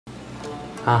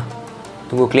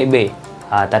Tunggu clickbait.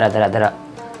 Tak ada.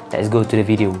 Let's go to the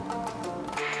video.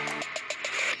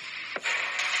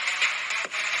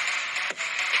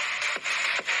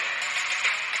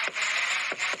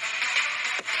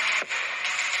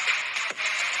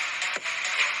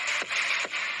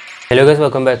 Hello guys,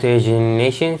 welcome back to Asian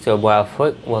Nation. So buat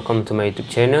welcome to my YouTube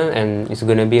channel, and it's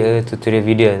gonna be a tutorial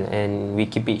video and we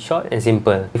keep it short and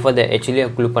simple. Before that, actually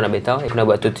aku lupa nak beritahu, aku nak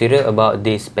buat tutorial about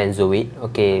this panzoid.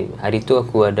 Okay, hari tu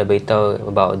aku ada beritahu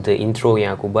about the intro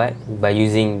yang aku buat by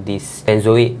using this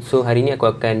panzoid. So hari ni aku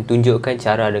akan tunjukkan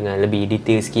cara dengan lebih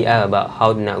detail sikit about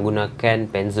how nak gunakan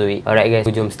panzoid. Alright guys,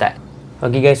 jom start.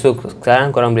 Okay guys, so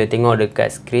sekarang korang boleh tengok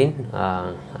dekat screen.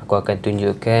 Aku akan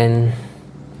tunjukkan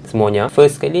semuanya.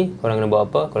 First sekali korang kena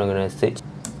buat apa? Korang kena search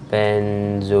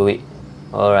panzoid.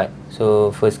 Alright,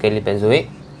 so first sekali panzoid,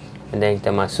 and then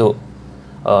kita masuk.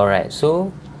 Alright,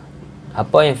 so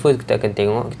apa yang first kita akan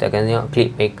tengok? Kita akan tengok clip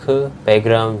maker,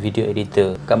 background, video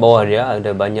editor. Kat bawah dia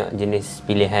ada banyak jenis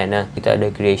pilihan lah. Kita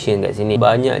ada creation kat sini.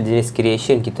 Banyak jenis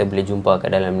creation kita boleh jumpa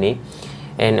kat dalam ni.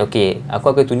 And okay,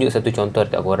 aku akan tunjuk satu contoh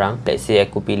dekat korang. Let's say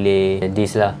aku pilih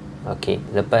this lah. Okay,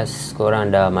 lepas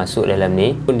korang dah masuk dalam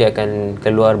ni pun dia akan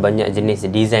keluar banyak jenis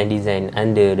design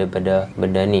under daripada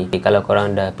benda ni. Okay, kalau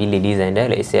korang dah pilih design dah,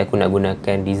 let's say aku nak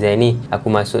gunakan design ni, aku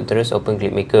masuk terus open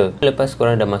clip maker. Lepas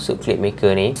korang dah masuk clip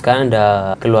maker ni, sekarang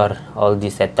dah keluar all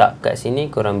this setup kat sini.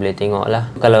 Korang boleh tengok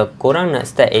lah. Kalau korang nak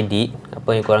start edit,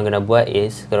 apa yang korang kena buat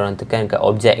is korang tekan kat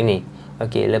objek ni.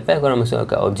 Okay, lepas korang masuk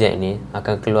ke objek ni,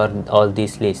 akan keluar all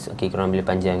this list. Okay, korang boleh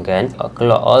panjangkan.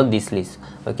 Keluar all this list.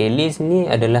 Okay, list ni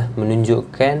adalah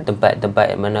menunjukkan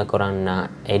tempat-tempat mana korang nak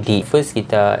edit. First,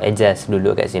 kita adjust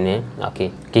dulu kat sini.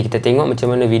 Okay, kita tengok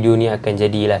macam mana video ni akan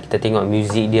jadilah. Kita tengok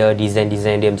music dia, design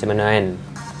dia macam mana kan.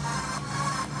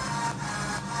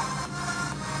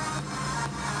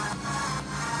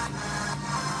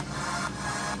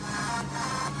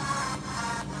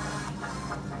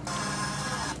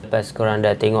 Lepas korang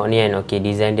dah tengok ni kan, okay,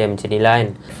 design dia macam ni lah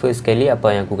kan. First sekali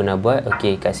apa yang aku kena buat,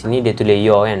 okay, kat sini dia tulis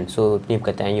your kan. So ni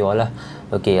perkataan your lah.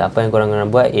 Okay, apa yang korang kena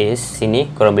buat is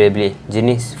sini korang boleh pilih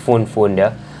jenis phone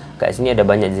dia. Kat sini ada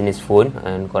banyak jenis phone,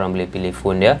 and korang boleh pilih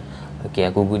phone dia. Okay,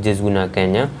 aku just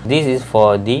gunakannya. This is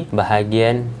for the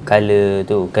bahagian color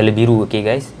tu, color biru. Okay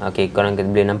guys, okay, korang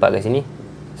boleh nampak kat sini.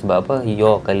 Sebab apa?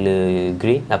 Your color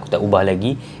grey, aku tak ubah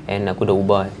lagi, and aku dah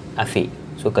ubah afiq,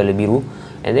 so color biru.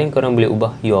 And then korang boleh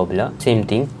ubah your pula. Same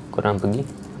thing, korang pergi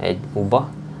ubah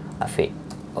afiq.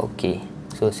 Okay,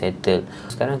 so settle.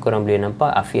 Sekarang korang boleh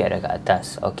nampak afiq ada kat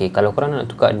atas. Okay, kalau korang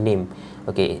nak tukar name,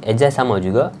 okay, adjust sama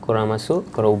juga. Korang masuk,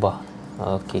 korang ubah.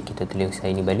 Okay, kita tulis saya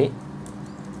ni balik.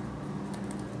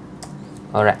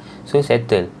 Alright, so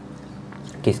settle.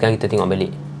 Okay, sekarang kita tengok balik.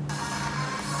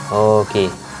 Okay,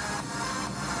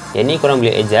 yang ni korang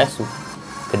boleh adjust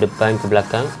ke depan, ke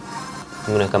belakang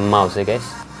menggunakan mouse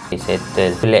guys.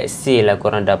 Settle. Let's say lah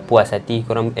korang dah puas hati,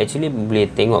 korang actually boleh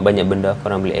tengok banyak benda.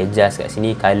 Korang boleh adjust kat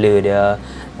sini color dia.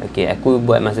 Okay, aku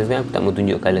buat masa sekarang aku tak mau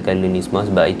tunjuk color-color ni semua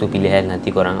sebab itu pilihan nanti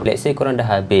korang. Let's say korang dah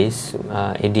habis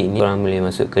edit ni, korang boleh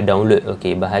masuk ke download.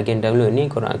 Okay, bahagian download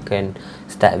ni korang akan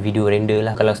start video render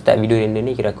lah. Kalau start video render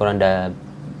ni kira korang dah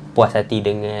puas hati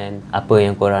dengan apa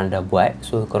yang korang dah buat.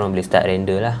 So korang boleh start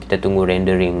render lah. Kita tunggu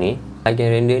rendering ni.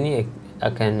 Bahagian render ni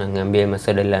akan mengambil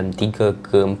masa dalam 3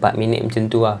 ke 4 minit macam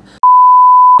tu lah.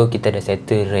 So kita dah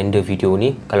settle render video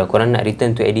ni. Kalau korang nak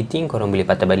return to editing, korang boleh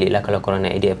patah balik lah kalau korang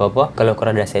nak edit apa-apa. Kalau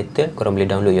korang dah settle, korang boleh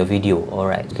download your video.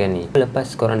 Alright, kan ni.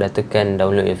 Lepas korang dah tekan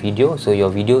download your video, so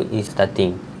your video is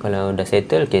starting. Kalau dah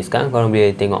settle, okay, sekarang korang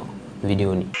boleh tengok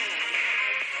video ni.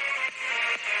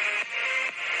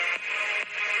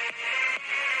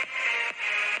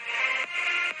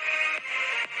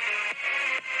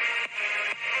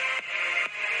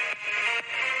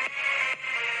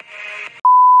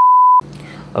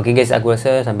 Okay guys, aku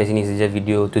rasa sampai sini saja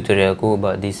video tutorial aku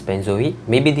about this panzoid.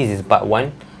 Maybe this is part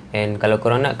 1, and kalau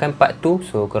korang nakkan part 2,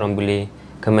 so korang boleh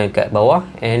comment kat bawah,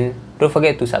 and don't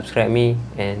forget to subscribe me.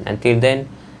 And until then,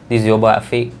 this is your boy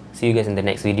Afiq. See you guys in the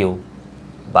next video.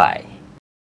 Bye.